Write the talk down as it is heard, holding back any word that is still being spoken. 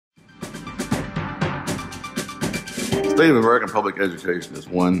The state of American public education is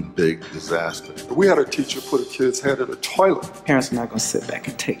one big disaster. We had a teacher put a kid's head in a toilet. Parents are not going to sit back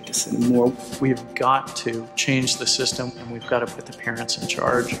and take this anymore. We've got to change the system, and we've got to put the parents in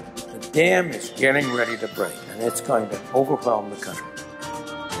charge. The dam is getting ready to break, and it's going to overwhelm the country.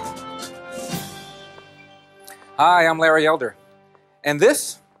 Hi, I'm Larry Elder, and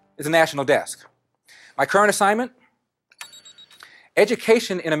this is the National Desk. My current assignment,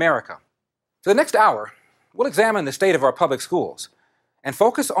 education in America. For the next hour, we'll examine the state of our public schools and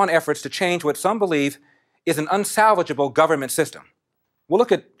focus on efforts to change what some believe is an unsalvageable government system. We'll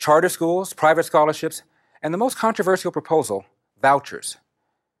look at charter schools, private scholarships, and the most controversial proposal, vouchers.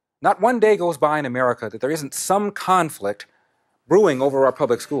 Not one day goes by in America that there isn't some conflict brewing over our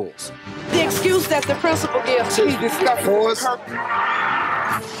public schools. The excuse that the principal gives Take this stuff for us.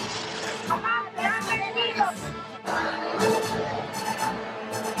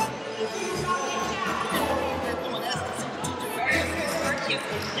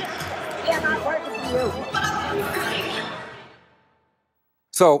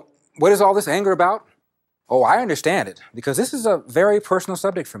 So, what is all this anger about? Oh, I understand it, because this is a very personal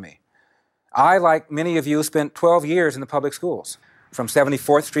subject for me. I, like many of you, spent 12 years in the public schools, from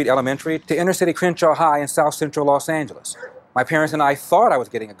 74th Street Elementary to inner-city Crenshaw High in South Central Los Angeles. My parents and I thought I was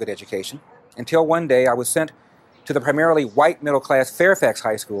getting a good education, until one day I was sent to the primarily white middle-class Fairfax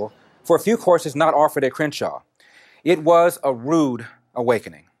High School for a few courses not offered at Crenshaw. It was a rude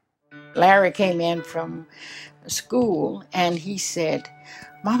awakening. Larry came in from school and he said,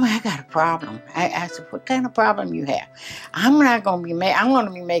 "Mama, I got a problem." I said, "What kind of problem you have?" "I'm not going to be I'm going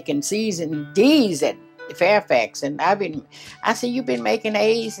to be making C's and D's at Fairfax." And I said, "You've been making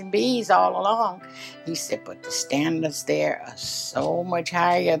A's and B's all along." He said, "But the standards there are so much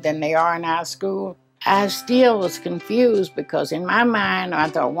higher than they are in our school." I still was confused because in my mind, I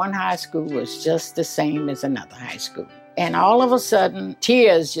thought one high school was just the same as another high school. And all of a sudden,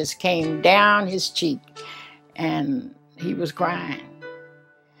 tears just came down his cheek and he was crying.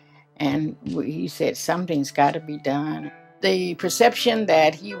 And he said, something's got to be done. The perception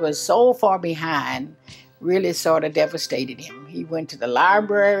that he was so far behind really sort of devastated him. He went to the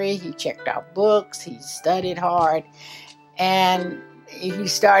library, he checked out books, he studied hard, and he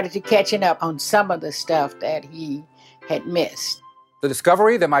started to catching up on some of the stuff that he had missed. The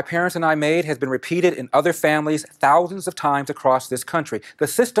discovery that my parents and I made has been repeated in other families thousands of times across this country. The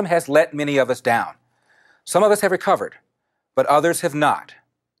system has let many of us down. Some of us have recovered, but others have not.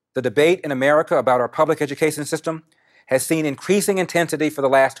 The debate in America about our public education system has seen increasing intensity for the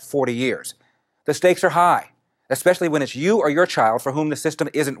last 40 years. The stakes are high, especially when it's you or your child for whom the system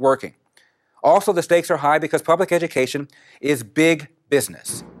isn't working. Also, the stakes are high because public education is big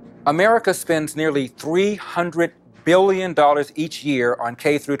business. America spends nearly $300 billion each year on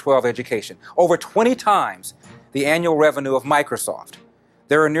K through 12 education, over 20 times the annual revenue of Microsoft.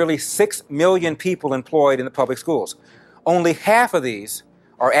 There are nearly 6 million people employed in the public schools. Only half of these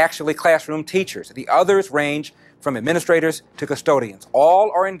are actually classroom teachers. The others range from administrators to custodians. All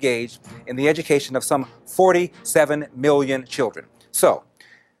are engaged in the education of some 47 million children. So,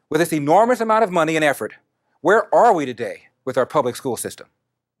 with this enormous amount of money and effort, where are we today with our public school system?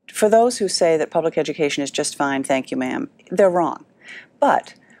 For those who say that public education is just fine, thank you, ma'am, they're wrong.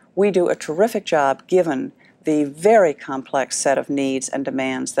 But we do a terrific job given the very complex set of needs and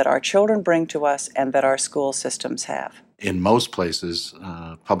demands that our children bring to us and that our school systems have. In most places,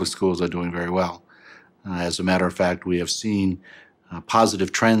 public schools are doing very well. As a matter of fact, we have seen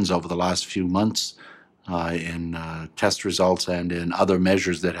positive trends over the last few months in test results and in other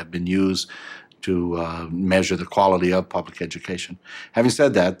measures that have been used to measure the quality of public education. Having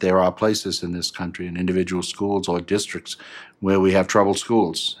said that, there are places in this country, in individual schools or districts, where we have troubled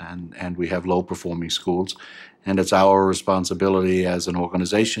schools and we have low-performing schools. And it's our responsibility as an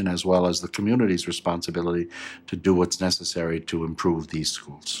organization, as well as the community's responsibility, to do what's necessary to improve these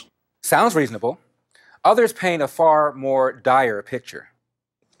schools. Sounds reasonable. Others paint a far more dire picture.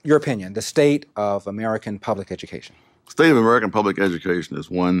 Your opinion, the state of American public education. The state of American public education is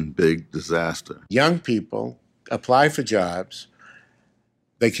one big disaster. Young people apply for jobs.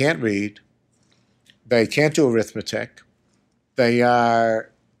 They can't read. They can't do arithmetic. They are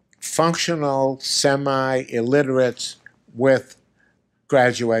functional semi-illiterates with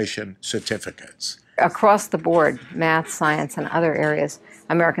graduation certificates. Across the board, math, science, and other areas,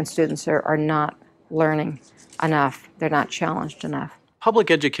 American students are not learning enough. They're not challenged enough.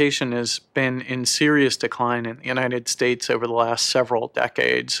 Public education has been in serious decline in the United States over the last several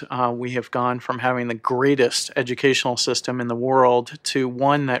decades. We have gone from having the greatest educational system in the world to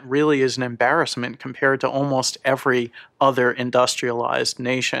one that really is an embarrassment compared to almost every other industrialized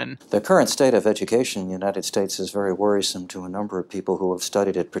nation. The current state of education in the United States is very worrisome to a number of people who have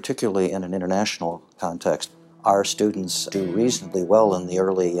studied it, particularly in an international context. Our students do reasonably well in the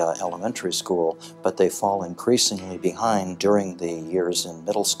early elementary school, but they fall increasingly behind during the years in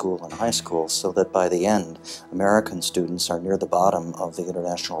middle school and high school, so that by the end, American students are near the bottom of the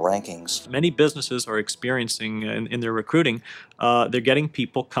international rankings. Many businesses are experiencing in their recruiting, they're getting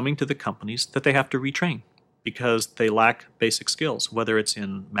people coming to the companies that they have to retrain because they lack basic skills, whether it's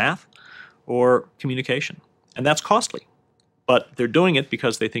in math or communication. And that's costly. But they're doing it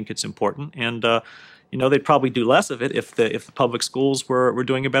because they think it's important, and they'd probably do less of it if the public schools were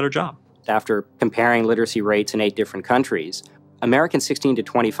doing a better job. After comparing literacy rates in 8 different countries, American 16 to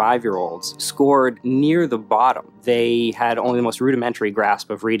 25-year-olds scored near the bottom. They had only the most rudimentary grasp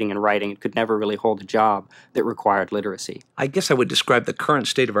of reading and writing and could never really hold a job that required literacy. I guess I would describe the current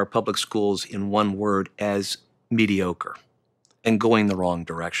state of our public schools in one word as mediocre and going the wrong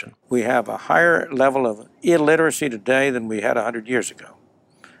direction. We have a higher level of illiteracy today than we had 100 years ago.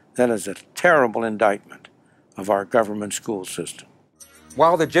 That is a terrible indictment of our government school system.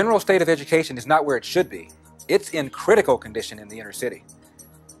 While the general state of education is not where it should be, it's in critical condition in the inner city,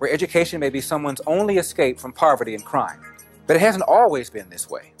 where education may be someone's only escape from poverty and crime. But it hasn't always been this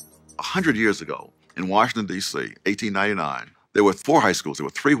way. 100 years ago, in Washington, D.C., 1899, there were 4 high schools. There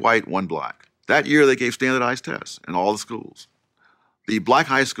were 3 white, 1 black. That year, they gave standardized tests in all the schools. The black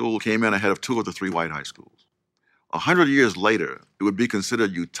high school came in ahead of 2 of the 3 white high schools. 100 years later, it would be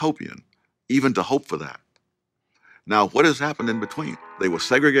considered utopian even to hope for that. Now, what has happened in between? They were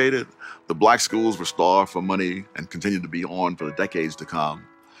segregated, the black schools were starved for money and continue to be on for the decades to come.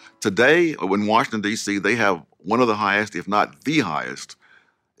 Today, in Washington, D.C., they have one of the highest, if not the highest,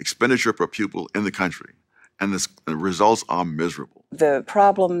 expenditure per pupil in the country, and the results are miserable. The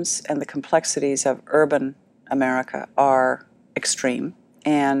problems and the complexities of urban America are extreme.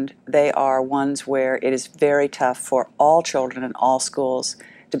 And they are ones where it is very tough for all children in all schools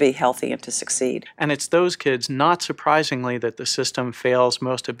to be healthy and to succeed. And it's those kids, not surprisingly, that the system fails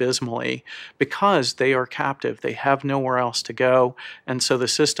most abysmally because they are captive. They have nowhere else to go. And so the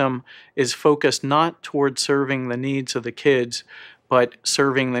system is focused not toward serving the needs of the kids, but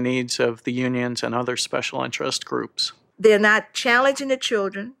serving the needs of the unions and other special interest groups. They're not challenging the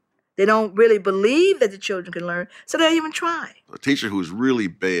children. They don't really believe that the children can learn, so they don't even try. A teacher who's really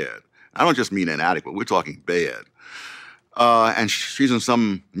bad, I don't just mean inadequate, we're talking bad, and she's in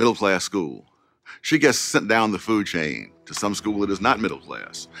some middle-class school. She gets sent down the food chain to some school that is not middle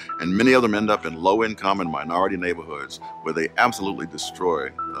class, and many of them end up in low-income and minority neighborhoods where they absolutely destroy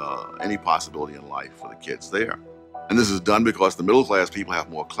any possibility in life for the kids there. And this is done because the middle-class people have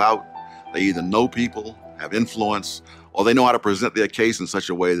more clout. They either know people, have influence, or they know how to present their case in such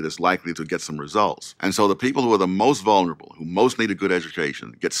a way that it's likely to get some results. And so the people who are the most vulnerable, who most need a good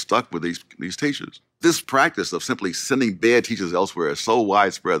education, get stuck with these teachers. This practice of simply sending bad teachers elsewhere is so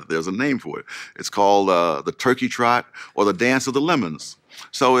widespread that there's a name for it. It's called the turkey trot or the dance of the lemons.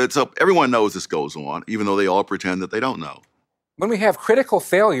 So everyone knows this goes on, even though they all pretend that they don't know. When we have critical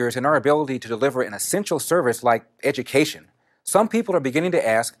failures in our ability to deliver an essential service like education, some people are beginning to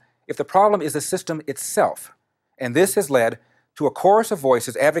ask if the problem is the system itself. And this has led to a chorus of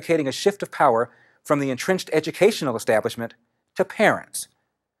voices advocating a shift of power from the entrenched educational establishment to parents,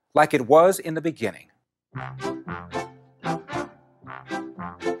 like it was in the beginning.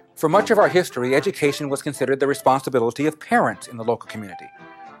 For much of our history, education was considered the responsibility of parents in the local community.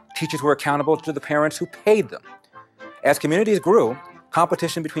 Teachers were accountable to the parents who paid them. As communities grew,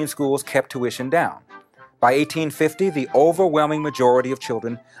 competition between schools kept tuition down. By 1850, the overwhelming majority of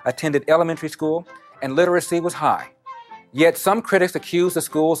children attended elementary school, and literacy was high. Yet some critics accused the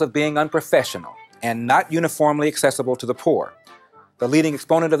schools of being unprofessional and not uniformly accessible to the poor. The leading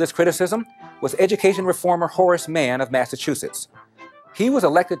exponent of this criticism was education reformer Horace Mann of Massachusetts. He was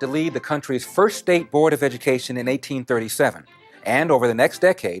elected to lead the country's first state board of education in 1837, and over the next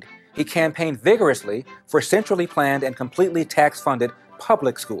decade, he campaigned vigorously for centrally planned and completely tax-funded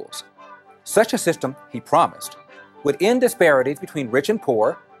public schools. Such a system, he promised, would end disparities between rich and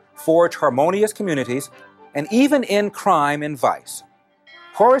poor, forge harmonious communities, and even end crime and vice.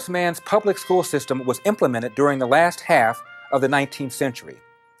 Horace Mann's public school system was implemented during the last half of the 19th century.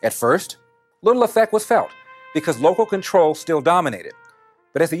 At first, little effect was felt because local control still dominated.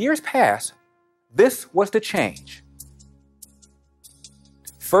 But as the years passed, this was to change.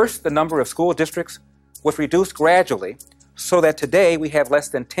 First, the number of school districts was reduced gradually so that today we have less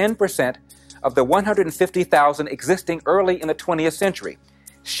than 10% of the 150,000 existing early in the 20th century,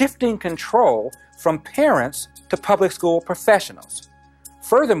 shifting control from parents to public school professionals.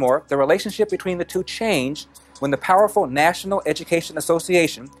 Furthermore, the relationship between the two changed when the powerful National Education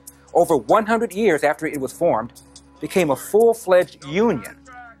Association, over 100 years after it was formed, became a full-fledged union,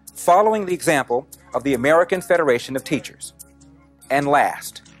 following the example of the American Federation of Teachers. And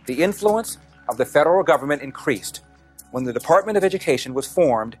last, the influence of the federal government increased when the Department of Education was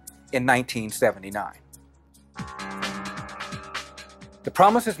formed in 1979. The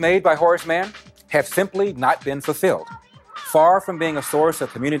promises made by Horace Mann have simply not been fulfilled. Far from being a source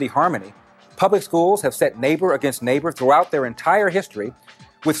of community harmony, public schools have set neighbor against neighbor throughout their entire history,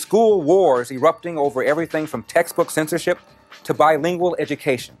 with school wars erupting over everything from textbook censorship to bilingual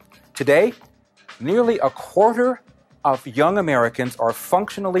education. Today, nearly a quarter of young Americans are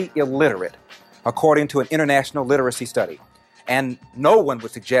functionally illiterate, according to an international literacy study. And no one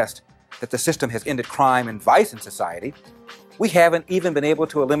would suggest that the system has ended crime and vice in society. We haven't even been able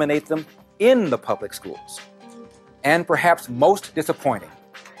to eliminate them in the public schools. And perhaps most disappointing,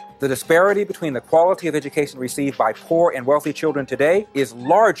 the disparity between the quality of education received by poor and wealthy children today is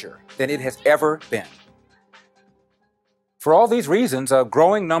larger than it has ever been. For all these reasons, a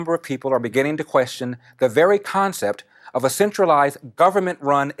growing number of people are beginning to question the very concept of a centralized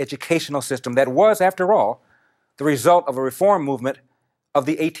government-run educational system that was, after all, the result of a reform movement of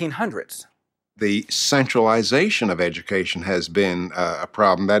the 1800s. The centralization of education has been a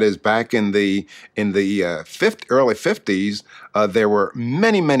problem. That is, back in the early 50s, there were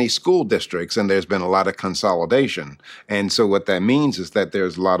many school districts, and there's been a lot of consolidation. And so what that means is that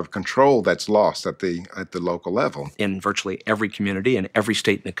there's a lot of control that's lost at the local level. In virtually every community and every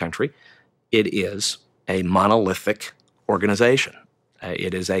state in the country, it is a monolithic organization.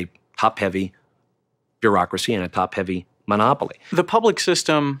 It is a top-heavy bureaucracy and a top-heavy monopoly. The public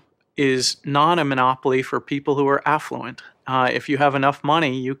system is not a monopoly for people who are affluent. If you have enough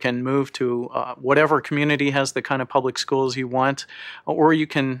money, you can move to whatever community has the kind of public schools you want, or you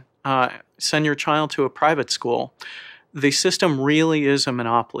can send your child to a private school. The system really is a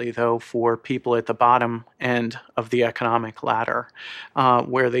monopoly, though, for people at the bottom end of the economic ladder,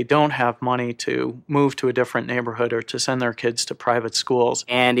 where they don't have money to move to a different neighborhood or to send their kids to private schools.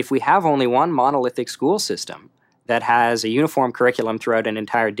 And if we have only one monolithic school system that has a uniform curriculum throughout an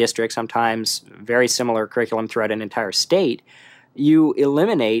entire district, sometimes very similar curriculum throughout an entire state, you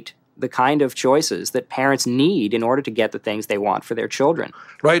eliminate the kind of choices that parents need in order to get the things they want for their children.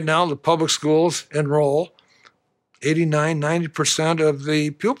 Right now, the public schools enroll 89–90% of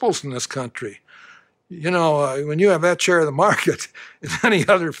the pupils in this country. You know, when you have that share of the market in any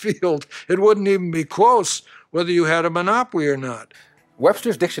other field, it wouldn't even be close whether you had a monopoly or not.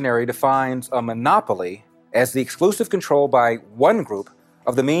 Webster's dictionary defines a monopoly as the exclusive control by one group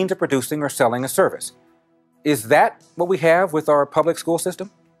of the means of producing or selling a service. Is that what we have with our public school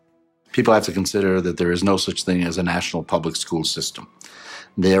system? People have to consider that there is no such thing as a national public school system.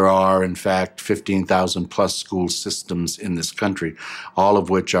 There are, in fact, 15,000 plus school systems in this country, all of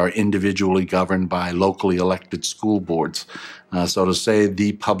which are individually governed by locally elected school boards. So to say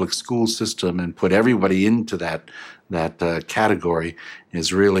the public school system and put everybody into that category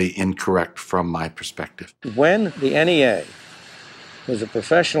is really incorrect from my perspective. When the NEA was a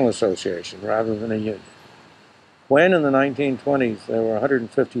professional association rather than a union, when in the 1920s there were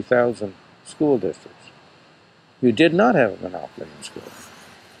 150,000 school districts, you did not have a monopoly in schools.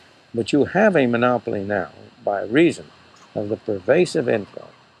 But you have a monopoly now by reason of the pervasive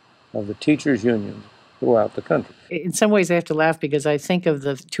influence of the teachers' unions throughout the country. In some ways I have to laugh because I think of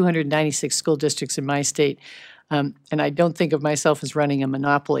the 296 school districts in my state, and I don't think of myself as running a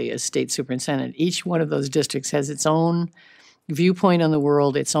monopoly as state superintendent. Each one of those districts has its own viewpoint on the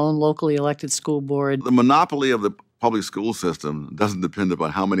world, its own locally elected school board. The monopoly of the public school system doesn't depend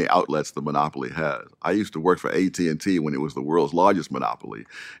upon how many outlets the monopoly has. I used to work for AT&T when it was the world's largest monopoly,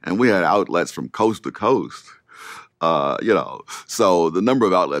 and we had outlets from coast to coast. So the number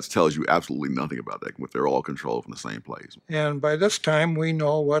of outlets tells you absolutely nothing about that, but they're all controlled from the same place. And by this time, we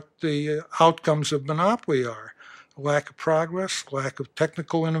know what the outcomes of monopoly are. Lack of progress, lack of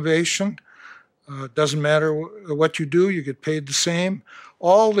technical innovation. Doesn't matter what you do, you get paid the same.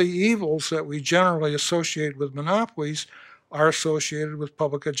 All the evils that we generally associate with monopolies are associated with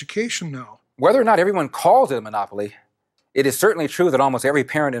public education now. Whether or not everyone calls it a monopoly, it is certainly true that almost every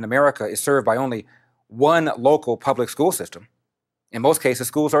parent in America is served by only one local public school system. In most cases,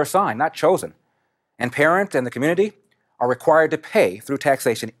 schools are assigned, not chosen. And parents and the community are required to pay through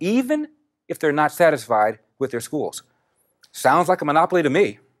taxation, even if they're not satisfied with their schools. Sounds like a monopoly to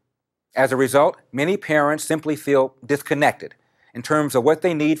me. As a result, many parents simply feel disconnected in terms of what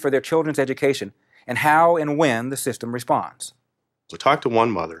they need for their children's education and how and when the system responds. I talked to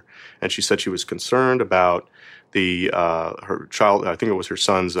one mother, and she said she was concerned about her child, I think it was her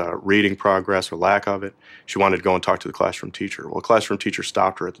son's reading progress or lack of it. She wanted to go and talk to the classroom teacher. Well, the classroom teacher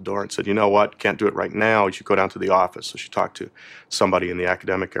stopped her at the door and said, you know what, can't do it right now. You should go down to the office. So she talked to somebody in the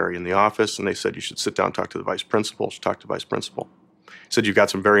academic area in the office, and they said, you should sit down and talk to the vice principal. She talked to the vice principal. Said, you've got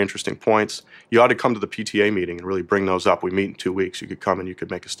some very interesting points. You ought to come to the PTA meeting and really bring those up. We meet in 2 weeks. You could come and you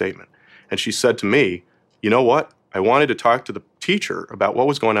could make a statement. And she said to me, you know what? I wanted to talk to the teacher about what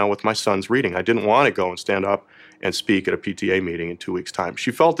was going on with my son's reading. I didn't want to go and stand up and speak at a PTA meeting in 2 weeks' time.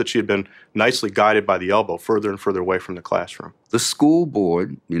 She felt that she had been nicely guided by the elbow further and further away from the classroom. The school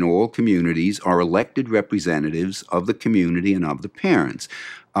board in all communities are elected representatives of the community and of the parents.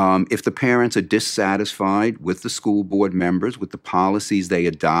 If the parents are dissatisfied with the school board members, with the policies they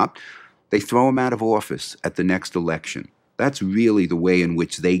adopt, they throw them out of office at the next election. That's really the way in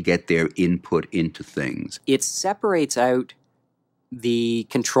which they get their input into things. It separates out the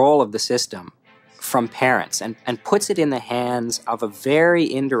control of the system from parents and puts it in the hands of a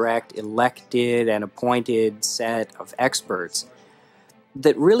very indirect, elected and appointed set of experts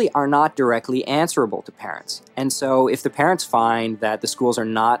that really are not directly answerable to parents. And so if the parents find that the schools are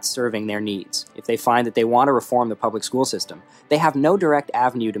not serving their needs, if they find that they want to reform the public school system, they have no direct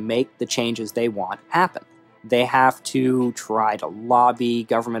avenue to make the changes they want happen. They have to try to lobby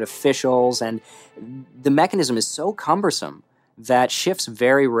government officials, and the mechanism is so cumbersome that shifts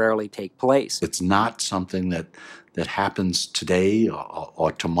very rarely take place. It's not something that happens today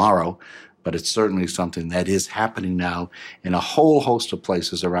or tomorrow, but it's certainly something that is happening now in a whole host of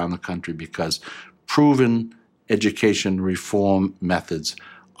places around the country because proven education reform methods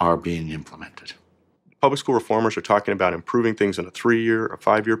are being implemented. Public school reformers are talking about improving things in a 3-year, a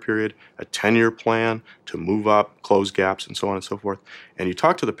 5-year period, a 10-year plan to move up, close gaps, and so on and so forth. And you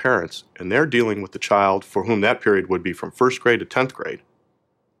talk to the parents, and they're dealing with the child for whom that period would be from 1st grade to 10th grade,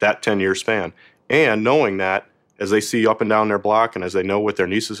 that 10-year span. And knowing that, as they see up and down their block, and as they know with their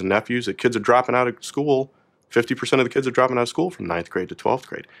nieces and nephews, that kids are dropping out of school, 50% of the kids are dropping out of school from 9th grade to 12th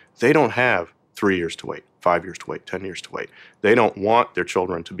grade. They don't have 3 years to wait, 5 years to wait, 10 years to wait. They don't want their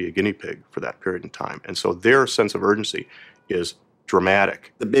children to be a guinea pig for that period in time. And so their sense of urgency is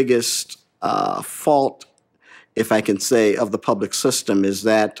dramatic. The biggest fault, if I can say, of the public system is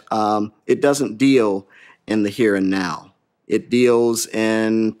that it doesn't deal in the here and now. It deals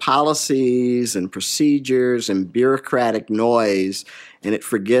in policies and procedures and bureaucratic noise, and it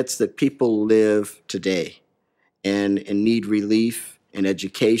forgets that people live today and need relief and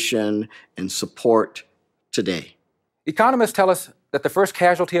education and support today. Economists tell us that the first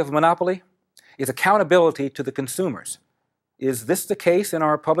casualty of monopoly is accountability to the consumers. Is this the case in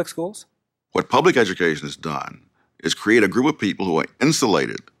our public schools? What public education has done is create a group of people who are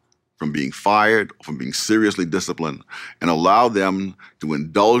insulated from being fired, from being seriously disciplined, and allow them to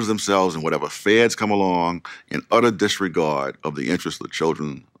indulge themselves in whatever fads come along in utter disregard of the interests of the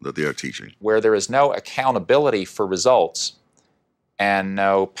children that they are teaching. Where there is no accountability for results and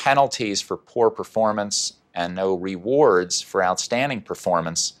no penalties for poor performance and no rewards for outstanding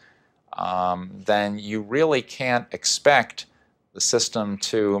performance, then you really can't expect the system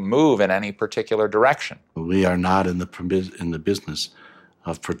to move in any particular direction. We are not in the business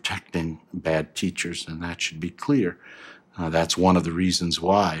of protecting bad teachers, and that should be clear. That's one of the reasons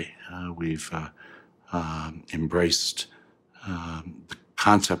why we've embraced the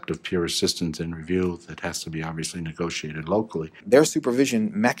concept of peer assistance and review that has to be obviously negotiated locally. Their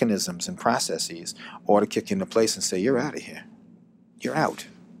supervision mechanisms and processes ought to kick into place and say, you're out of here. You're out.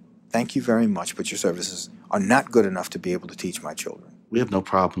 Thank you very much, but your services are not good enough to be able to teach my children. We have no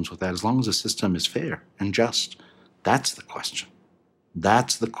problems with that as long as the system is fair and just. That's the question.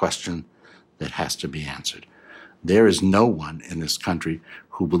 That's the question that has to be answered. There is no one in this country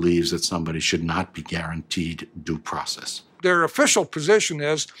who believes that somebody should not be guaranteed due process. Their official position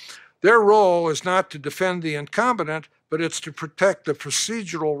is their role is not to defend the incompetent, but it's to protect the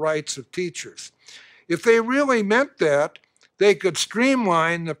procedural rights of teachers. If they really meant that, they could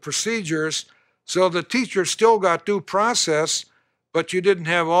streamline the procedures so the teacher still got due process, but you didn't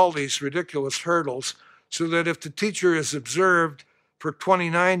have all these ridiculous hurdles, so that if the teacher is observed for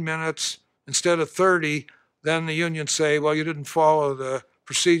 29 minutes instead of 30, then the unions say, well, you didn't follow the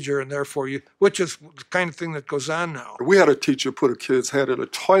procedure and therefore you, which is the kind of thing that goes on now. We had a teacher put a kid's head in a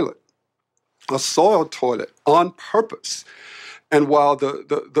toilet, a soil toilet, on purpose. And while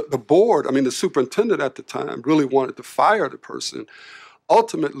the board, I mean, the superintendent at the time really wanted to fire the person,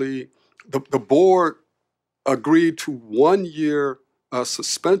 ultimately the board agreed to 1 year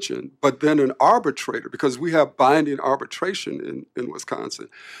suspension, but then an arbitrator, because we have binding arbitration in Wisconsin,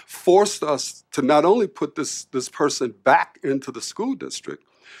 forced us to not only put this person back into the school district,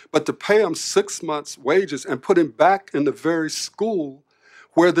 but to pay him 6 months' wages and put him back in the very school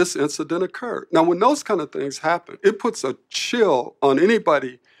where this incident occurred. Now, when those kind of things happen, it puts a chill on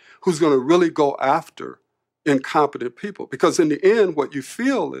anybody who's going to really go after incompetent people. Because in the end, what you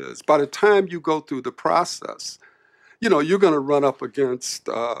feel is by the time you go through the process, you're going to run up against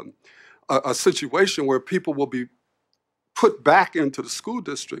a situation where people will be put back into the school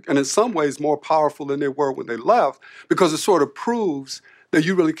district, and in some ways more powerful than they were when they left, because it sort of proves that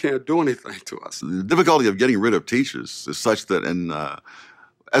you really can't do anything to us. The difficulty of getting rid of teachers is such that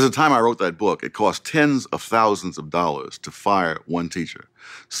as the time I wrote that book, it cost tens of thousands of dollars to fire one teacher.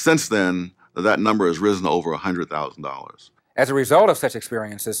 Since then, that number has risen to over $100,000. As a result of such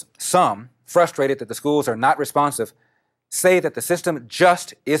experiences, some, frustrated that the schools are not responsive, say that the system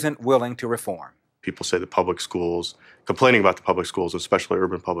just isn't willing to reform. People say the public schools, complaining about the public schools, especially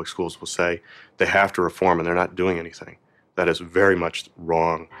urban public schools, will say they have to reform and they're not doing anything. That is very much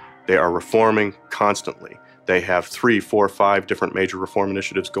wrong. They are reforming constantly. They have 3, 4, 5 different major reform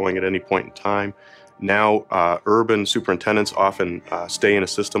initiatives going at any point in time. Now, urban superintendents often stay in a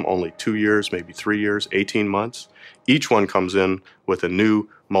system only 2 years, maybe 3 years, 18 months. Each one comes in with a new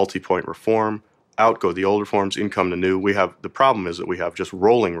multi-point reform. Out go the old reforms, in come the new. The problem is that we have just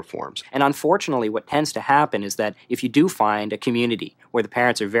rolling reforms. And unfortunately, what tends to happen is that if you do find a community where the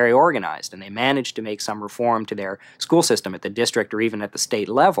parents are very organized and they manage to make some reform to their school system at the district or even at the state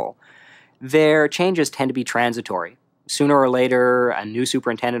level, their changes tend to be transitory. Sooner or later, a new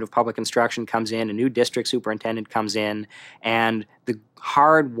superintendent of public instruction comes in, a new district superintendent comes in, and the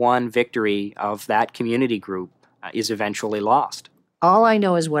hard-won victory of that community group is eventually lost. All I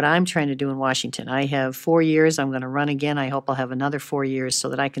know is what I'm trying to do in Washington. I have 4 years. I'm going to run again. I hope I'll have another 4 years so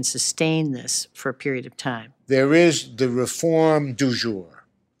that I can sustain this for a period of time. There is the reform du jour.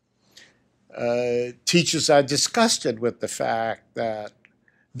 Teachers are disgusted with the fact that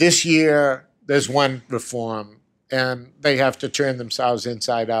this year there's one reform and they have to turn themselves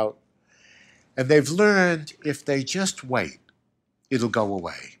inside out. And they've learned if they just wait, it'll go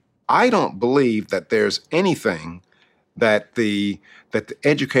away. I don't believe that there's anything that the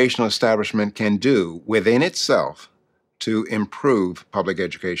educational establishment can do within itself to improve public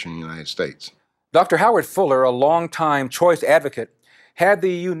education in the United States. Dr. Howard Fuller, a longtime choice advocate, had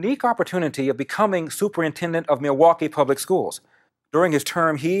the unique opportunity of becoming superintendent of Milwaukee Public Schools. During his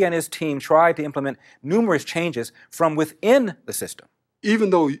term, he and his team tried to implement numerous changes from within the system. Even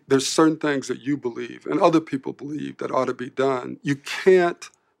though there's certain things that you believe and other people believe that ought to be done, you can't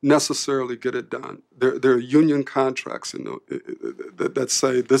necessarily get it done. There are union contracts that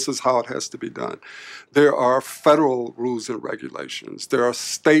say this is how it has to be done. There are federal rules and regulations. There are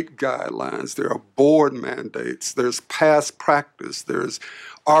state guidelines. There are board mandates. There's past practice. There's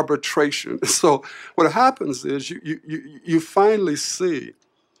arbitration. So what happens is you finally see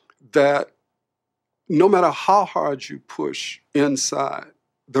that no matter how hard you push inside,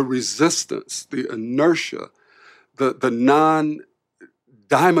 the resistance, the inertia, the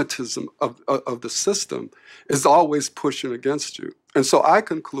non-dogmatism of the system is always pushing against you. And so I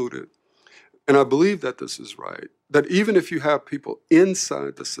concluded, and I believe that this is right, that even if you have people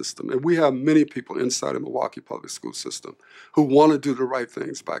inside the system, and we have many people inside the Milwaukee public school system who want to do the right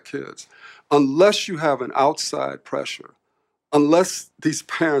things by kids, unless you have an outside pressure, unless these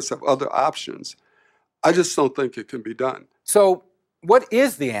parents have other options, I just don't think it can be done. So what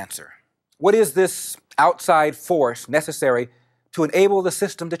is the answer? What is this outside force necessary to enable the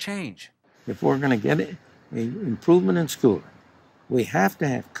system to change? If we're going to get an improvement in schooling, we have to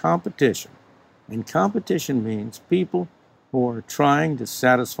have competition. And competition means people who are trying to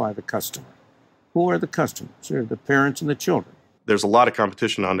satisfy the customer. Who are the customers? They're the parents and the children. There's a lot of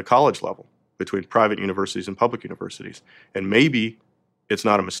competition on the college level between private universities and public universities. And maybe it's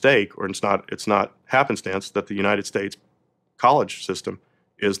not a mistake or it's not happenstance that the United States college system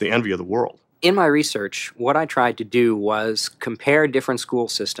is the envy of the world. In my research, what I tried to do was compare different school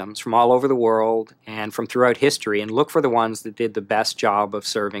systems from all over the world and from throughout history and look for the ones that did the best job of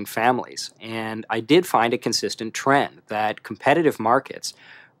serving families. And I did find a consistent trend that competitive markets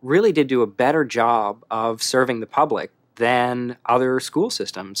really did do a better job of serving the public than other school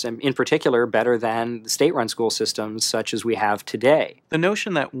systems, and in particular better than state-run school systems such as we have today. The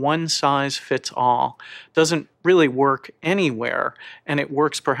notion that one size fits all doesn't really work anywhere, and it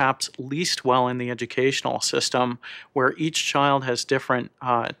works perhaps least well in the educational system, where each child has different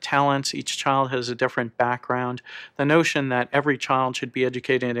talents, each child has a different background. The notion that every child should be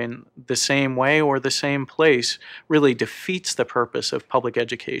educated in the same way or the same place really defeats the purpose of public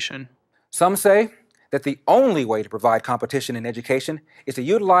education. Some say that the only way to provide competition in education is to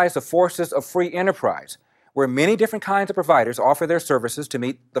utilize the forces of free enterprise, where many different kinds of providers offer their services to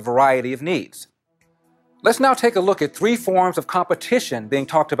meet the variety of needs. Let's now take a look at three forms of competition being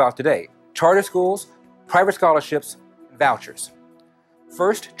talked about today: charter schools, private scholarships, and vouchers.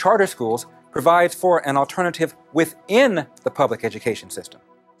 First, charter schools provides for an alternative within the public education system.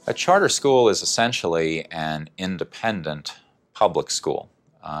 A charter school is essentially an independent public school.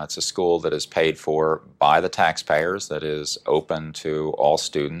 It's a school that is paid for by the taxpayers, that is open to all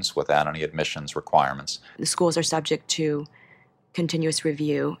students without any admissions requirements. The schools are subject to continuous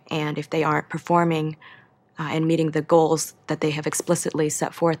review, and if they aren't performing and meeting the goals that they have explicitly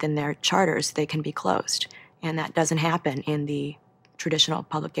set forth in their charters, they can be closed. And that doesn't happen in the traditional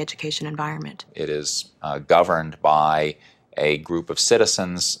public education environment. It is governed by a group of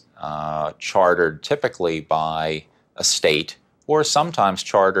citizens, chartered typically by a state, or sometimes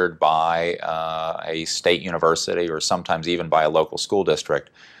chartered by a state university, or sometimes even by a local school district.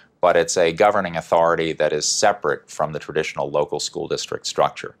 But it's a governing authority that is separate from the traditional local school district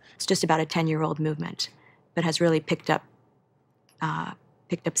structure. It's just about a 10-year-old movement, but has really picked up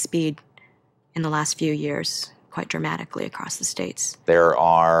speed in the last few years quite dramatically across the states. There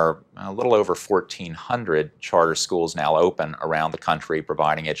are a little over 1,400 charter schools now open around the country,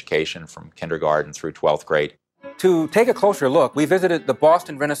 providing education from kindergarten through 12th grade. To take a closer look, we visited the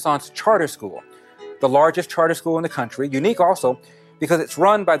Boston Renaissance Charter School, the largest charter school in the country, unique also because it's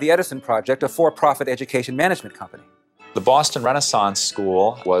run by the Edison Project, a for-profit education management company. The Boston Renaissance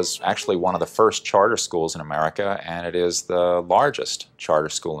School was actually one of the first charter schools in America, and it is the largest charter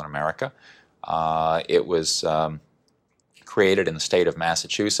school in America. It was created in the state of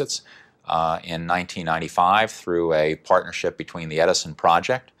Massachusetts in 1995 through a partnership between the Edison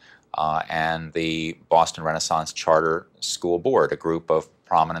Project and the Boston Renaissance Charter School Board, a group of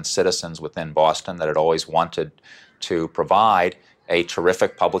prominent citizens within Boston that had always wanted to provide a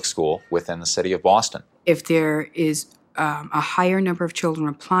terrific public school within the city of Boston. If there is a higher number of children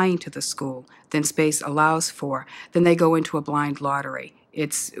applying to the school than space allows for, then they go into a blind lottery.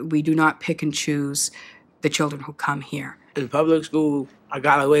 We do not pick and choose the children who come here. In public school, I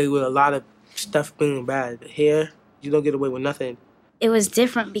got away with a lot of stuff being bad. Here, you don't get away with nothing. It was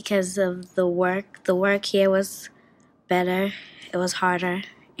different because of the work. The work here was better, it was harder,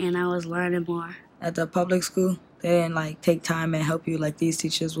 and I was learning more. At the public school, they didn't take time and help you like these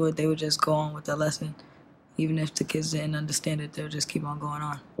teachers would. They would just go on with the lesson. Even if the kids didn't understand it, they'll just keep on going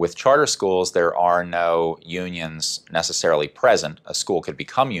on. With charter schools, there are no unions necessarily present. A school could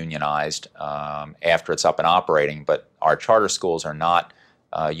become unionized after it's up and operating, but our charter schools are not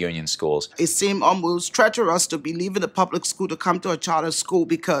union schools. It seemed almost treacherous to be leaving the public school to come to a charter school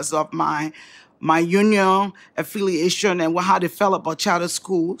because of my union affiliation and how they felt about charter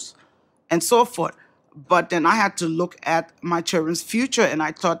schools and so forth. But then I had to look at my children's future, and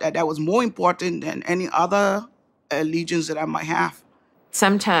I thought that was more important than any other allegiance that I might have.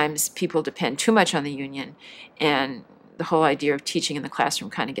 Sometimes people depend too much on the union, and the whole idea of teaching in the classroom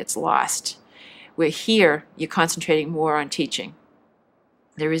kind of gets lost. Where here, you're concentrating more on teaching.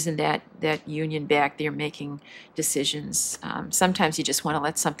 There isn't that union back there making decisions. Sometimes you just want to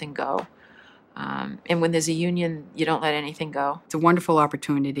let something go. And when there's a union, you don't let anything go. It's a wonderful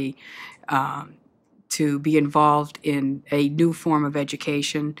opportunity to be involved in a new form of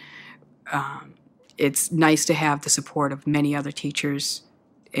education. It's nice to have the support of many other teachers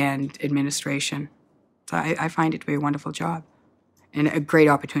and administration. So I find it to be a wonderful job and a great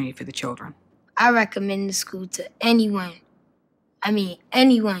opportunity for the children. I recommend the school to anyone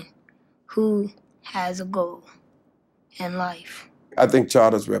who has a goal in life. I think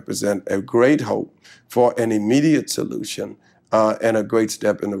charters represent a great hope for an immediate solution and a great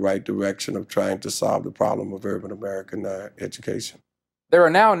step in the right direction of trying to solve the problem of urban American education. There are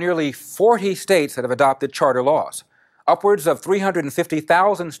now nearly 40 states that have adopted charter laws. Upwards of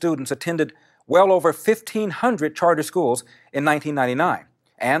 350,000 students attended well over 1,500 charter schools in 1999.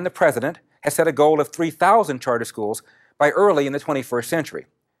 And the president has set a goal of 3,000 charter schools by early in the 21st century.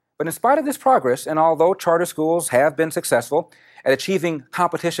 But in spite of this progress, and although charter schools have been successful at achieving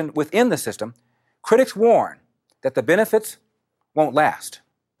competition within the system, critics warn that the benefits won't last.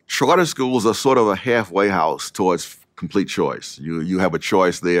 Charter schools are sort of a halfway house towards complete choice. You have a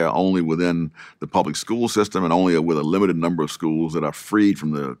choice there only within the public school system and only with a limited number of schools that are freed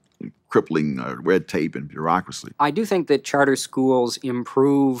from the crippling red tape and bureaucracy. I do think that charter schools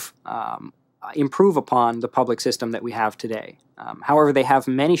improve upon the public system that we have today. However, they have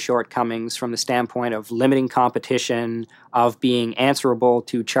many shortcomings from the standpoint of limiting competition, of being answerable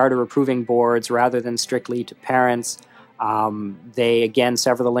to charter approving boards rather than strictly to parents. They, again,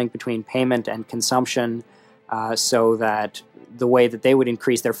 sever the link between payment and consumption so that the way that they would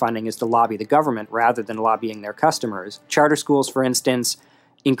increase their funding is to lobby the government rather than lobbying their customers. Charter schools, for instance,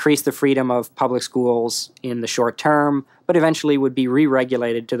 increase the freedom of public schools in the short term, but eventually would be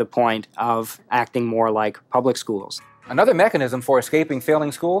re-regulated to the point of acting more like public schools. Another mechanism for escaping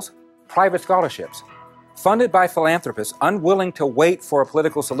failing schools? Private scholarships. Funded by philanthropists unwilling to wait for a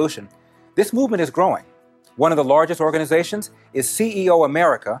political solution, this movement is growing. One of the largest organizations is CEO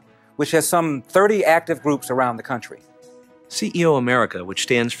America, which has some 30 active groups around the country. CEO America, which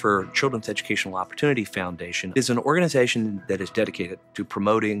stands for Children's Educational Opportunity Foundation, is an organization that is dedicated to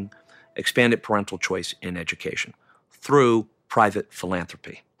promoting expanded parental choice in education through private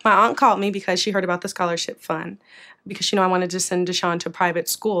philanthropy. My aunt called me because she heard about the scholarship fund, because, I wanted to send Deshaun to private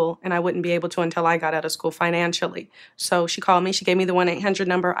school, and I wouldn't be able to until I got out of school financially. So she called me. She gave me the 1-800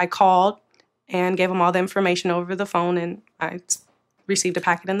 number. I called and gave them all the information over the phone, and I received a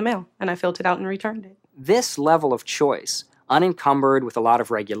packet in the mail, and I filled it out and returned it. This level of choice, unencumbered with a lot of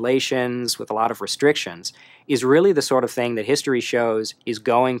regulations, with a lot of restrictions, is really the sort of thing that history shows is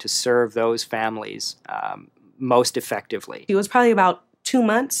going to serve those families most effectively. It was probably about 2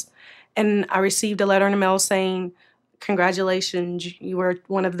 months, and I received a letter in the mail saying, "Congratulations, you were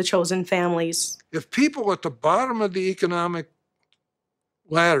one of the chosen families." If people at the bottom of the economic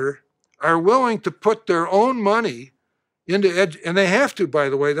ladder are willing to put their own money into and they have to, by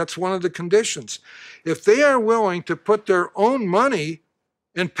the way, that's one of the conditions. If they are willing to put their own money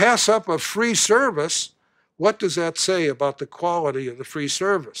and pass up a free service, what does that say about the quality of the free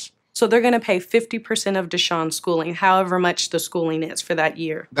service? So they're going to pay 50% of Deshaun's schooling, however much the schooling is for that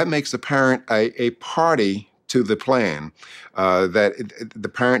year. That makes the parent a party to the plan, that the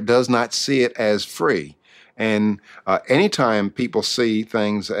parent does not see it as free. And anytime people see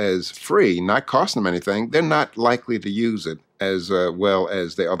things as free, not costing them anything, they're not likely to use it as well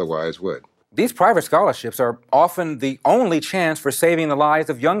as they otherwise would. These private scholarships are often the only chance for saving the lives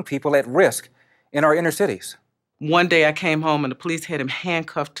of young people at risk in our inner cities. One day I came home and the police had him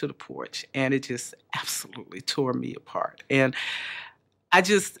handcuffed to the porch, and it just absolutely tore me apart. And I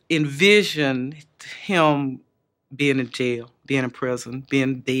just envisioned him being in jail, being in prison,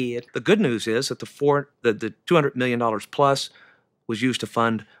 being dead. The good news is that the $200 million plus was used to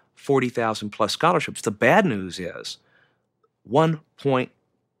fund 40,000 plus scholarships. The bad news is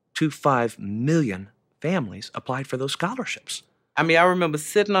 1.25 million families applied for those scholarships. I mean, I remember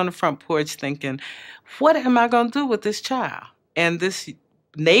sitting on the front porch thinking, what am I going to do with this child? And this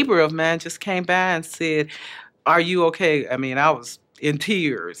neighbor of mine just came by and said, "Are you okay?" I mean, I was in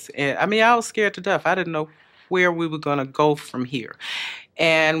tears. And I mean, I was scared to death. I didn't know where we were going to go from here.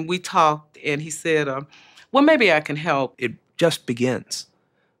 And we talked, and he said, well, maybe I can help. It just begins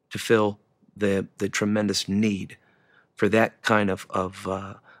to fill the tremendous need for that kind of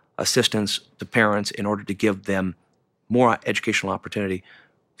assistance to parents in order to give them more educational opportunity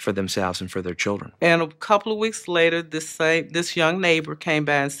for themselves and for their children. And a couple of weeks later, this young neighbor came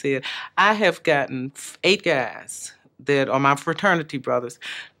by and said, "I have gotten 8 guys that are my fraternity brothers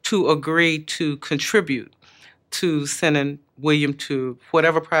to agree to contribute to sending William to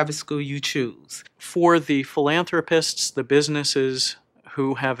whatever private school you choose." For the philanthropists, the businesses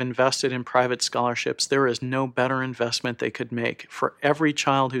who have invested in private scholarships, there is no better investment they could make. For every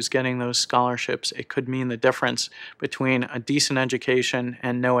child who's getting those scholarships, it could mean the difference between a decent education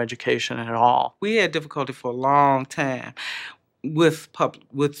and no education at all. We had difficulty for a long time with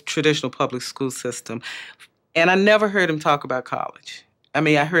traditional public school system, and I never heard him talk about college. I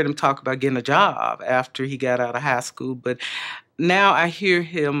mean, I heard him talk about getting a job after he got out of high school, but now I hear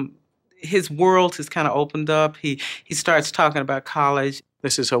him, his world has kind of opened up. He starts talking about college.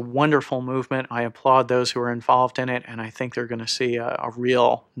 This is a wonderful movement. I applaud those who are involved in it, and I think they're going to see a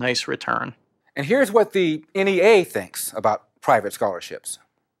real nice return. And here's what the NEA thinks about private scholarships.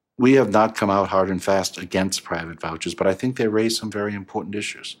 We have not come out hard and fast against private vouchers, but I think they raise some very important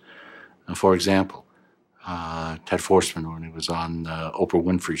issues. For example, Ted Forsman, when he was on the Oprah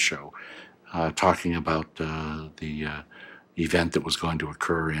Winfrey show, talking about the event that was going to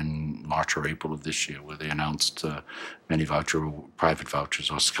occur in March or April of this year, where they announced many private vouchers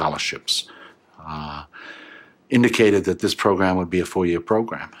or scholarships, indicated that this program would be a 4-year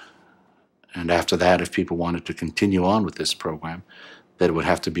program. And after that, if people wanted to continue on with this program, that it would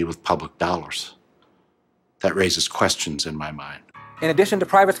have to be with public dollars. That raises questions in my mind. In addition to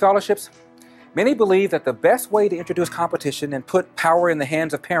private scholarships, many believe that the best way to introduce competition and put power in the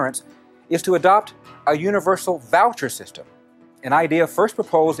hands of parents is to adopt a universal voucher system, an idea first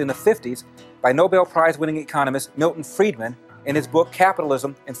proposed in the 50s by Nobel Prize-winning economist Milton Friedman in his book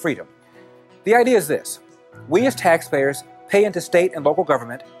Capitalism and Freedom. The idea is this: we as taxpayers pay into state and local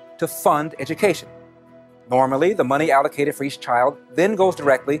government to fund education. Normally, the money allocated for each child then goes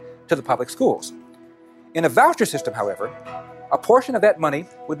directly to the public schools. In a voucher system, however, a portion of that money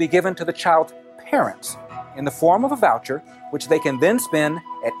would be given to the child's parents in the form of a voucher, which they can then spend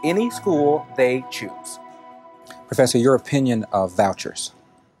at any school they choose. Professor, your opinion of vouchers?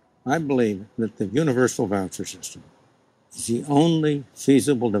 I believe that the universal voucher system is the only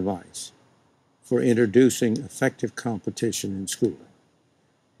feasible device for introducing effective competition in schooling.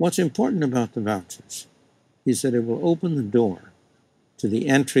 What's important about the vouchers is that it will open the door to the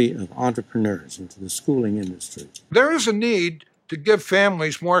entry of entrepreneurs into the schooling industry. There is a need to give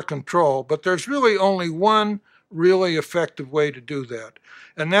families more control, but there's really only one really effective way to do that,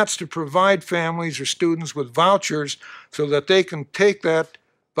 and that's to provide families or students with vouchers so that they can take that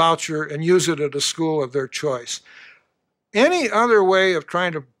voucher and use it at a school of their choice. Any other way of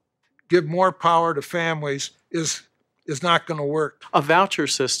trying to give more power to families is not going to work. A voucher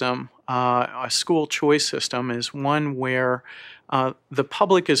system, a school choice system, is one where the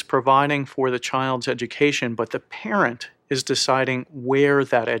public is providing for the child's education, but the parent is deciding where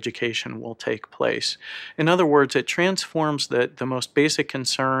that education will take place. In other words, it transforms the most basic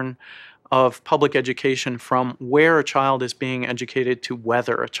concern of public education from where a child is being educated to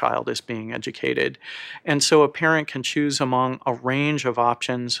whether a child is being educated. And so a parent can choose among a range of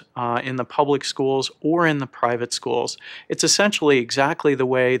options in the public schools or in the private schools. It's essentially exactly the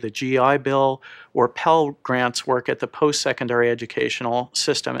way the GI Bill or Pell Grants work at the post-secondary educational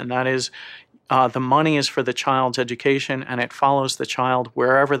system, and that is the money is for the child's education, and it follows the child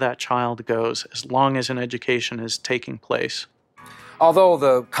wherever that child goes, as long as an education is taking place. Although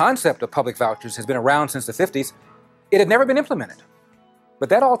the concept of public vouchers has been around since the 50s, it had never been implemented. But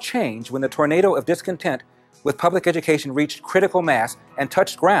that all changed when the tornado of discontent with public education reached critical mass and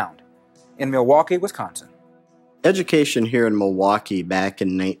touched ground in Milwaukee, Wisconsin. Education here in Milwaukee back in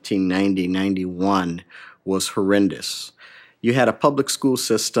 1990-91 was horrendous. You had a public school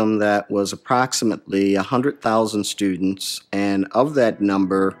system that was approximately 100,000 students, and of that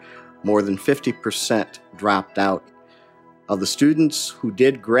number, more than 50% dropped out. Of the students who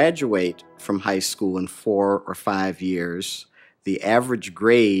did graduate from high school in 4 or 5 years, the average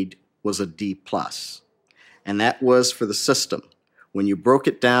grade was a D+. And that was for the system. When you broke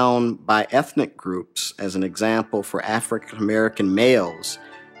it down by ethnic groups, as an example for African American males,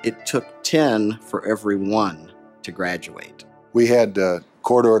 it took 10 for every 1 to graduate. We had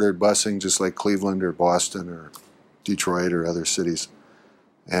court-ordered busing just like Cleveland or Boston or Detroit or other cities.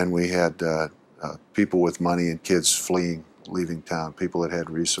 And we had people with money and kids fleeing, leaving town, people that had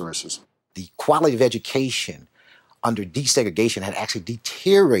resources. The quality of education under desegregation had actually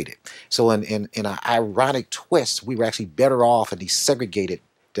deteriorated. So in an ironic twist, we were actually better off in desegregated,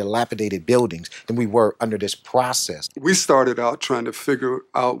 dilapidated buildings than we were under this process. We started out trying to figure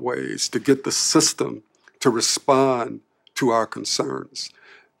out ways to get the system to respond to our concerns.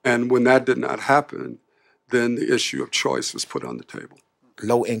 And when that did not happen, then the issue of choice was put on the table.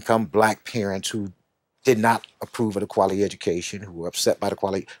 Low-income black parents who did not approve of the quality education, who were upset by the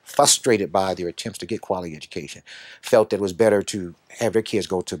quality, frustrated by their attempts to get quality education, felt that it was better to have their kids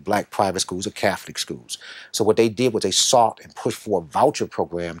go to black private schools or Catholic schools. So what they did was they sought and pushed for a voucher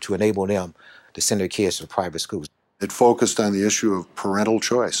program to enable them to send their kids to private schools. It focused on the issue of parental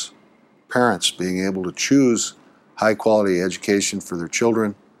choice. Parents being able to choose high-quality education for their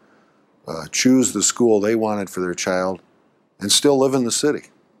children, choose the school they wanted for their child, and still live in the city.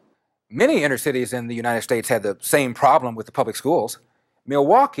 Many inner cities in the United States had the same problem with the public schools.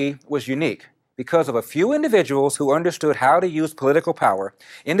 Milwaukee was unique because of a few individuals who understood how to use political power,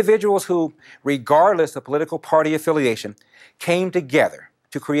 individuals who, regardless of political party affiliation, came together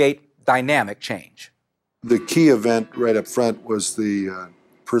to create dynamic change. The key event right up front was the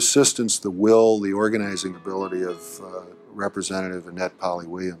persistence, the will, the organizing ability of Representative Annette Polly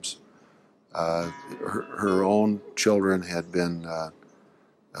Williams. Her own children had been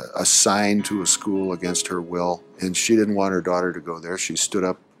assigned to a school against her will, and she didn't want her daughter to go there. She stood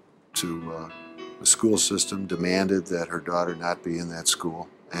up to the school system, demanded that her daughter not be in that school,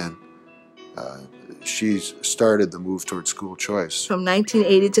 and she started the move toward school choice. From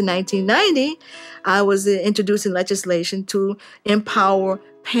 1980 to 1990, I was introducing legislation to empower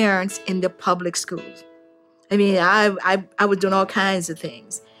parents in the public schools. I mean, I was doing all kinds of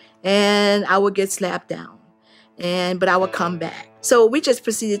things, and I would get slapped down, but I would come back. So we just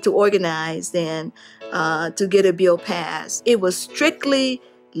proceeded to organize then to get a bill passed. It was strictly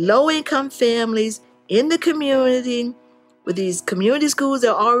low-income families in the community with these community schools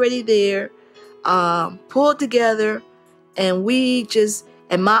that are already there, pulled together, and we just,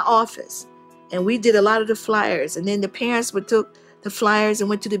 in my office, and we did a lot of the flyers, and then the parents would took the flyers and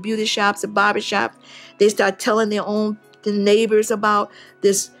went to the beauty shops, the barber shops. They started telling the neighbors about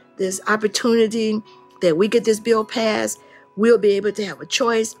this opportunity that we get this bill passed, we'll be able to have a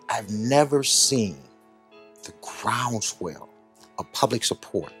choice. I've never seen the groundswell of public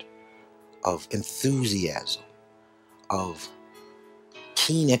support, of enthusiasm, of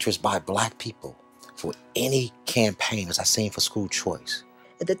keen interest by Black people for any campaign as I've seen for school choice.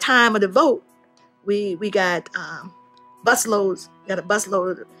 At the time of the vote, we got busloads, got a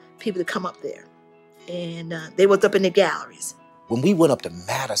busload of people to come up there. And they was up in the galleries. When we went up to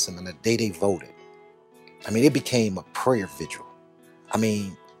Madison on the day they voted, I mean, it became a prayer vigil. I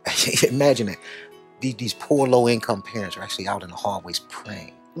mean, imagine that. These poor low-income parents are actually out in the hallways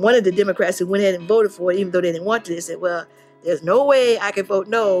praying. One of the Democrats who went ahead and voted for it, even though they didn't want to, they said, well, there's no way I can vote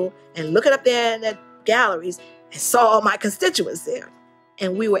no, and looking up there in the galleries and saw all my constituents there.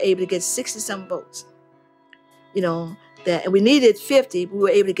 And we were able to get 60-some votes. You know, and we needed 50, but we were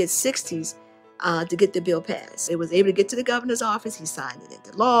able to get 60s to get the bill passed. It was able to get to the governor's office, he signed it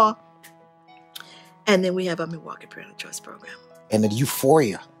into law, and then we have our Milwaukee Parental Choice Program. And the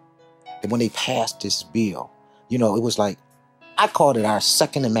euphoria that when they passed this bill, you know, it was like, I called it our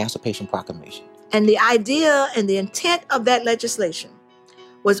second Emancipation Proclamation. And the idea and the intent of that legislation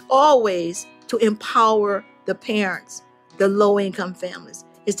was always to empower the parents, the low-income families,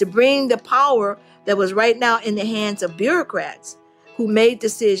 is to bring the power that was right now in the hands of bureaucrats who made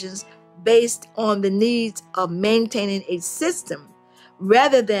decisions based on the needs of maintaining a system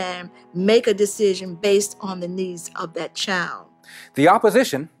rather than make a decision based on the needs of that child. The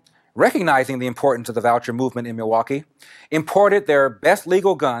opposition, recognizing the importance of the voucher movement in Milwaukee, imported their best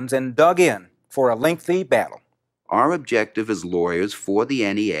legal guns and dug in for a lengthy battle. Our objective as lawyers for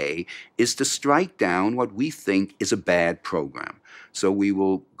the NEA is to strike down what we think is a bad program. So we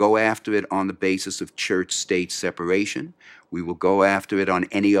will go after it on the basis of church-state separation. We will go after it on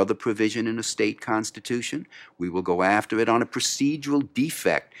any other provision in a state constitution. We will go after it on a procedural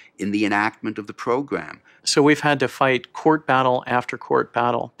defect in the enactment of the program. So we've had to fight court battle after court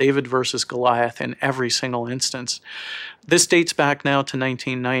battle, David versus Goliath in every single instance. This dates back now to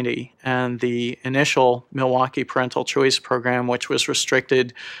 1990, and the initial Milwaukee Parental Choice Program, which was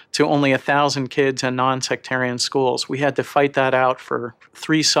restricted to only 1,000 kids in non-sectarian schools. We had to fight that out for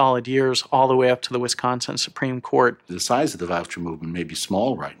 3 solid years, all the way up to the Wisconsin Supreme Court. The size of the voucher movement may be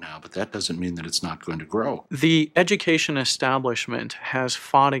small right now, but that doesn't mean that it's not going to grow. The education establishment has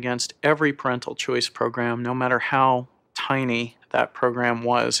fought against every parental choice program, no matter how tiny that program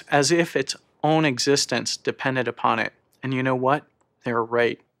was, as if its own existence depended upon it. And you know what? They're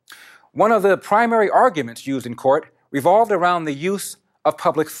right. One of the primary arguments used in court revolved around the use of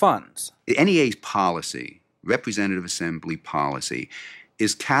public funds. The NEA's policy, Representative Assembly policy,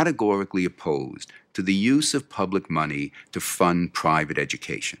 is categorically opposed to the use of public money to fund private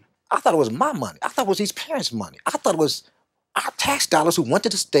education. I thought it was my money. I thought it was these parents' money. I thought it was our tax dollars who went to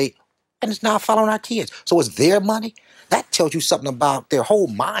the state and it's now following our kids. So it's their money? That tells you something about their whole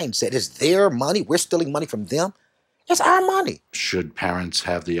mindset. It's their money. We're stealing money from them. It's our money. Should parents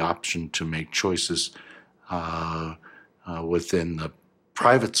have the option to make choices within the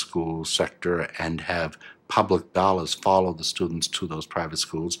private school sector and have public dollars follow the students to those private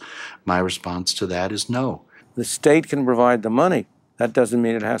schools? My response to that is no. The state can provide the money. That doesn't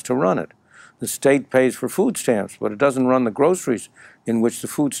mean it has to run it. The state pays for food stamps, but it doesn't run the groceries in which the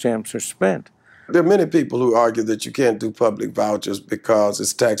food stamps are spent. There are many people who argue that you can't do public vouchers because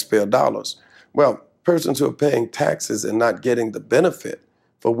it's taxpayer dollars. Well, persons who are paying taxes and not getting the benefit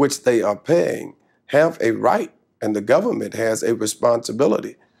for which they are paying have a right, and the government has a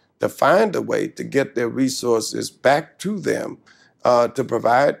responsibility to find a way to get their resources back to them to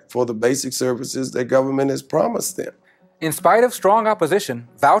provide for the basic services that government has promised them. In spite of strong opposition,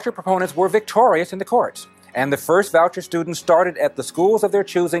 voucher proponents were victorious in the courts, and the first voucher students started at the schools of their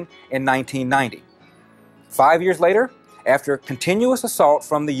choosing in 1990. 5 years later, after continuous assault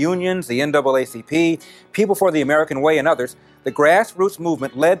from the unions, the NAACP, People for the American Way, and others, the grassroots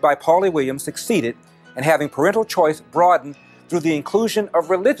movement led by Pauli Williams succeeded in having parental choice broadened through the inclusion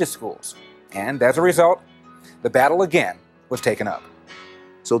of religious schools. And as a result, the battle again was taken up.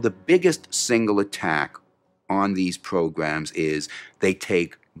 So the biggest single attack on these programs is they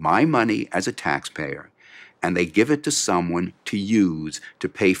take my money as a taxpayer and they give it to someone to use to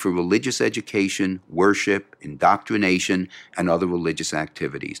pay for religious education, worship, indoctrination, and other religious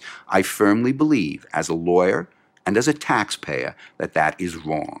activities. I firmly believe, as a lawyer and as a taxpayer, that that is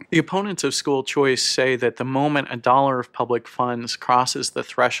wrong. The opponents of school choice say that the moment a dollar of public funds crosses the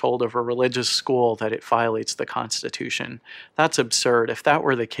threshold of a religious school, that it violates the Constitution. That's absurd. If that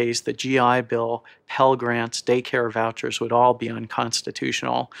were the case, the GI Bill, Pell Grants, daycare vouchers would all be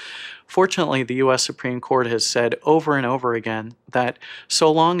unconstitutional. Fortunately, the U.S. Supreme Court has said over and over again that so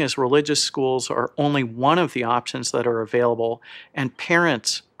long as religious schools are only one of the options that are available and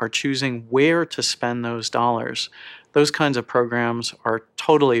parents are choosing where to spend those dollars, those kinds of programs are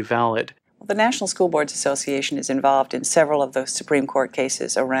totally valid. The National School Boards Association is involved in several of those Supreme Court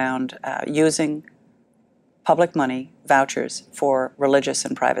cases around using public money, vouchers, for religious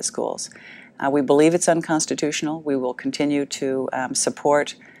and private schools. We believe it's unconstitutional. We will continue to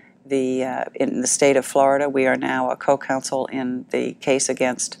support in the state of Florida. We are now a co-counsel in the case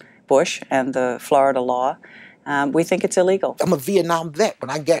against Bush and the Florida law. We think it's illegal. I'm a Vietnam vet. When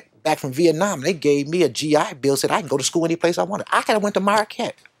I got back from Vietnam, they gave me a GI Bill, said I can go to school any place I wanted. I could have went to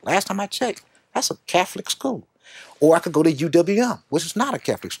Marquette. Last time I checked, that's a Catholic school. Or I could go to UWM, which is not a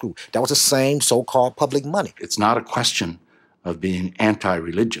Catholic school. That was the same so-called public money. It's not a question of being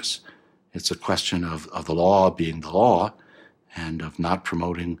anti-religious. It's a question of the law being the law and of not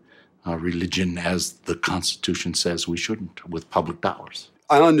promoting religion as the Constitution says we shouldn't with public dollars.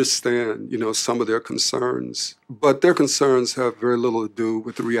 I understand, some of their concerns, but their concerns have very little to do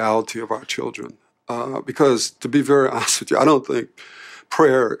with the reality of our children. Because to be very honest with you, I don't think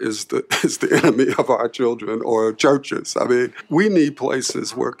prayer is the enemy of our children or churches. I mean, we need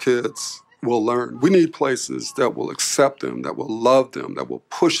places where kids will learn. We need places that will accept them, that will love them, that will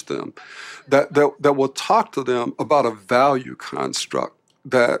push them, that will talk to them about a value construct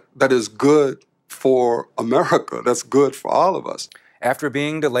that is good for America, that's good for all of us. After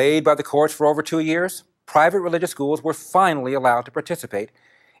being delayed by the courts for over 2 years, private religious schools were finally allowed to participate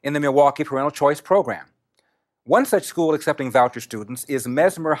in the Milwaukee Parental Choice Program. One such school accepting voucher students is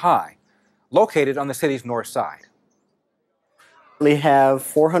Mesmer High, located on the city's north side. We have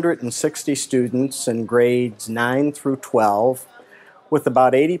 460 students in grades 9 through 12, with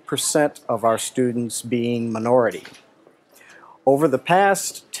about 80% of our students being minority. Over the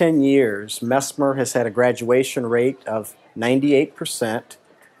past 10 years, Mesmer has had a graduation rate of 98%,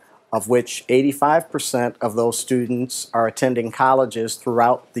 of which 85% of those students are attending colleges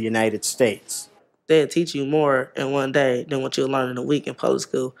throughout the United States. They'll teach you more in one day than what you'll learn in a week in public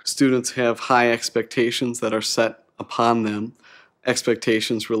school. Students have high expectations that are set upon them,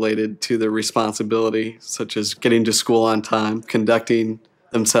 expectations related to their responsibility, such as getting to school on time, conducting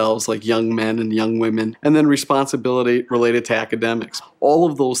themselves like young men and young women, and then responsibility related to academics. All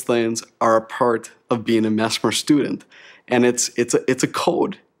of those things are a part of being a Mesmer student, and it's a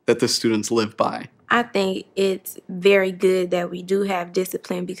code that the students live by. I think it's very good that we do have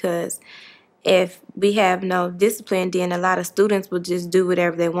discipline, because if we have no discipline, then a lot of students will just do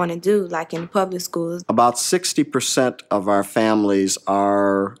whatever they want to do, like in public schools. About 60% of our families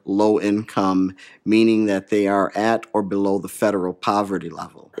are low income, meaning that they are at or below the federal poverty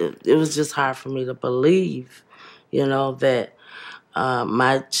level. It was just hard for me to believe, that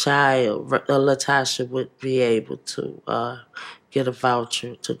my child, Latasha, would be able to get a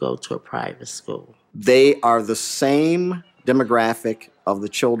voucher to go to a private school. They are the same demographic of the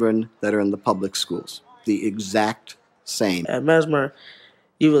children that are in the public schools, the exact same. At Mesmer,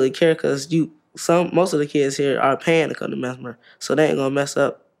 you really care because most of the kids here are paying to come to Mesmer, so they ain't gonna mess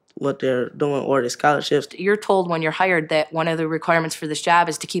up what they're doing or the scholarships. You're told when you're hired that one of the requirements for this job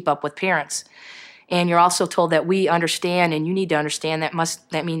is to keep up with parents. And you're also told that we understand, and you need to understand,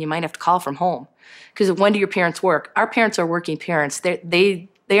 that mean you might have to call from home. Because when do your parents work? Our parents are working parents.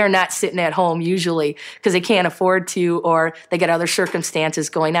 They are not sitting at home usually because they can't afford to, or they got other circumstances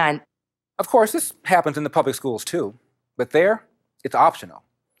going on. Of course, this happens in the public schools too, but there, it's optional.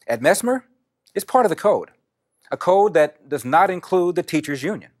 At Mesmer, it's part of the code, a code that does not include the teachers'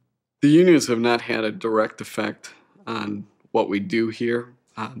 union. The unions have not had a direct effect on what we do here.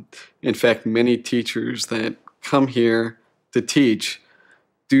 In fact, many teachers that come here to teach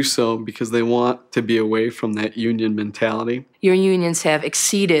do so because they want to be away from that union mentality. Your unions have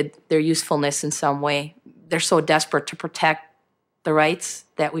exceeded their usefulness in some way. They're so desperate to protect the rights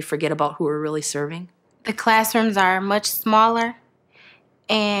that we forget about who we're really serving. The classrooms are much smaller,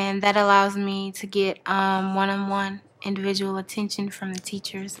 and that allows me to get one-on-one individual attention from the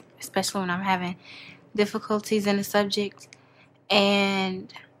teachers, especially when I'm having difficulties in a subject.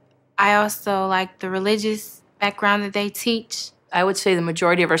 And I also like the religious background that they teach? I would say the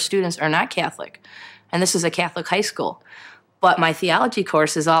majority of our students are not Catholic, and this is a Catholic high school. But my theology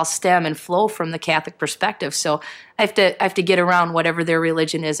courses all stem and flow from the Catholic perspective, so I have to get around whatever their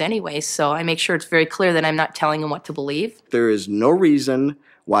religion is anyway, so I make sure it's very clear that I'm not telling them what to believe. There is no reason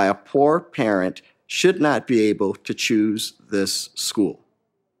why a poor parent should not be able to choose this school.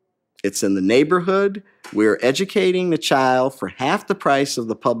 It's in the neighborhood. We're educating the child for half the price of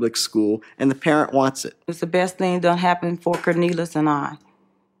the public school, and the parent wants it. It's the best thing that happened for Cornelius and I.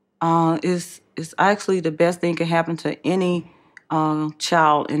 It's actually the best thing can happen to any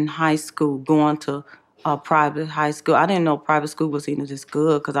child in high school going to a private high school. I didn't know private school was even this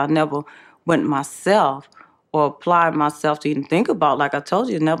good because I never went myself or applied myself to even think about. Like I told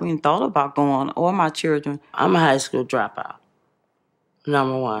you, never even thought about going, or my children. I'm a high school dropout,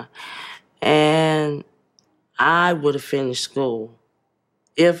 number one. And I would have finished school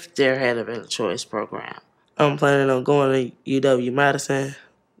if there had been a choice program. I'm planning on going to UW-Madison,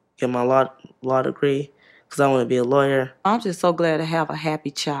 get my law degree, because I want to be a lawyer. I'm just so glad to have a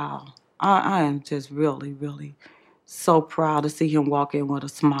happy child. I am just really, really so proud to see him walk in with a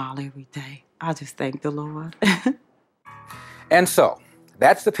smile every day. I just thank the Lord. And so,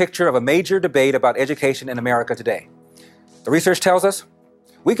 that's the picture of a major debate about education in America today. The research tells us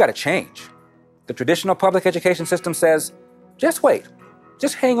we've got to change. The traditional public education system says, just wait.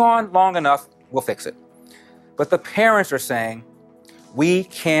 Just hang on long enough, we'll fix it. But the parents are saying, we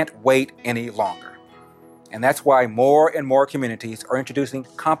can't wait any longer. And that's why more and more communities are introducing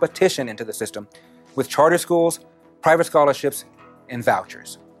competition into the system with charter schools, private scholarships, and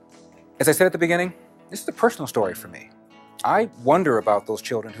vouchers. As I said at the beginning, this is a personal story for me. I wonder about those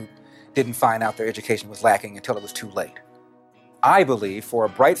children who didn't find out their education was lacking until it was too late. I believe for a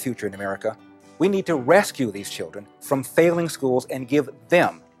bright future in America, we need to rescue these children from failing schools and give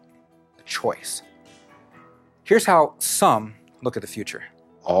them a choice. Here's how some look at the future.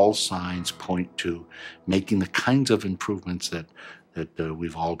 All signs point to making the kinds of improvements that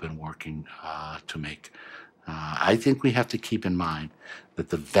we've all been working to make. I think we have to keep in mind that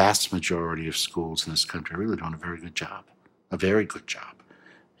the vast majority of schools in this country are really doing a very good job.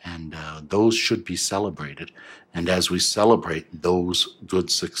 And those should be celebrated. And as we celebrate those good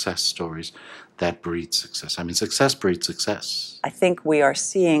success stories, that breeds success. I mean, success breeds success. I think we are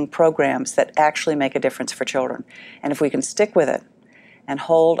seeing programs that actually make a difference for children. And if we can stick with it and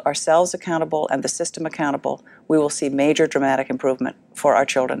hold ourselves accountable and the system accountable, we will see major dramatic improvement for our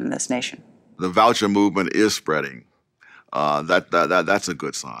children in this nation. The voucher movement is spreading. That's a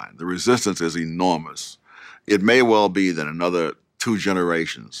good sign. The resistance is enormous. It may well be that another 2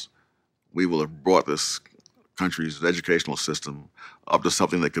 generations, we will have brought this country's educational system up to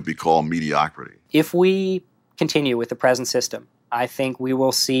something that could be called mediocrity. If we continue with the present system, I think we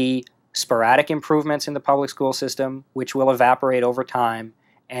will see sporadic improvements in the public school system, which will evaporate over time,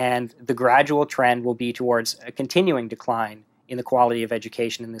 and the gradual trend will be towards a continuing decline in the quality of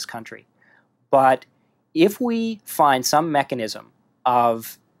education in this country. But if we find some mechanism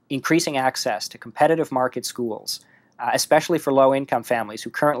of increasing access to competitive market schools, especially for low-income families who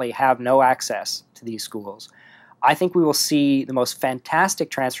currently have no access to these schools, I think we will see the most fantastic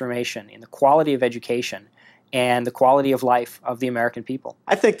transformation in the quality of education and the quality of life of the American people.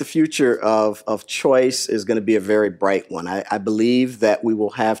 I think the future of choice is going to be a very bright one. I believe that we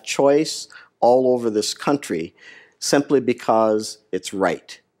will have choice all over this country simply because it's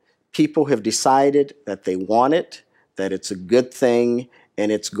right. People have decided that they want it, that it's a good thing,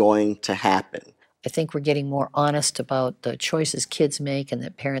 and it's going to happen. I think we're getting more honest about the choices kids make and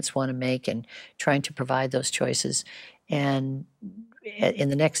that parents want to make and trying to provide those choices. And in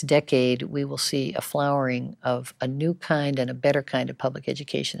the next decade, we will see a flowering of a new kind and a better kind of public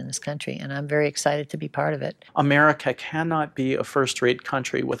education in this country. And I'm very excited to be part of it. America cannot be a first-rate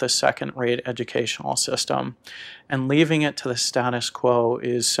country with a second-rate educational system. And leaving it to the status quo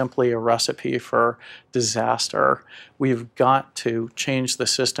is simply a recipe for disaster. We've got to change the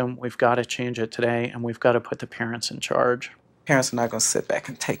system. We've got to change it today, and we've got to put the parents in charge. Parents are not going to sit back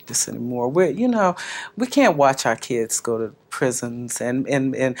and take this anymore. We can't watch our kids go to prisons,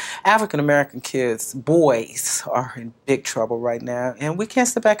 and African-American kids, boys, are in big trouble right now, and we can't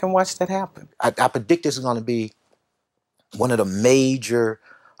sit back and watch that happen. I predict this is going to be one of the major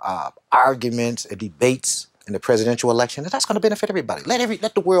arguments and debates in the presidential election, and that's going to benefit everybody.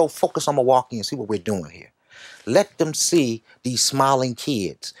 Let the world focus on Milwaukee and see what we're doing here. Let them see these smiling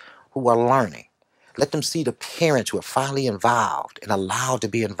kids who are learning. Let them see the parents who are finally involved and allowed to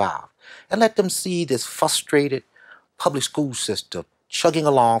be involved. And let them see this frustrated public school system chugging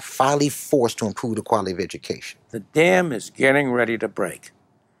along, finally forced to improve the quality of education. The dam is getting ready to break,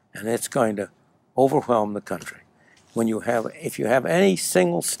 and it's going to overwhelm the country. If you have any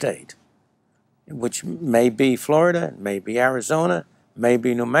single state, which may be Florida, may be Arizona, may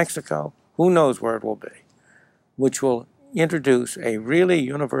be New Mexico, who knows where it will be, which will introduce a really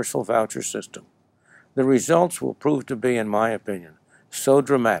universal voucher system, the results will prove to be, in my opinion, so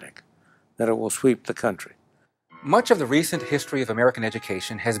dramatic that it will sweep the country. Much of the recent history of American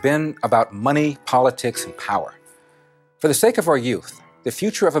education has been about money, politics, and power. For the sake of our youth, the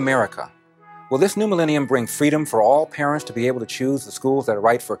future of America, will this new millennium bring freedom for all parents to be able to choose the schools that are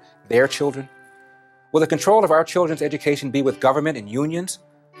right for their children? Will the control of our children's education be with government and unions,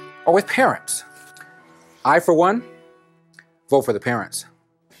 or with parents? I, for one, vote for the parents.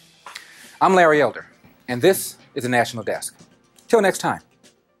 I'm Larry Elder, and this is the National Desk. Till next time.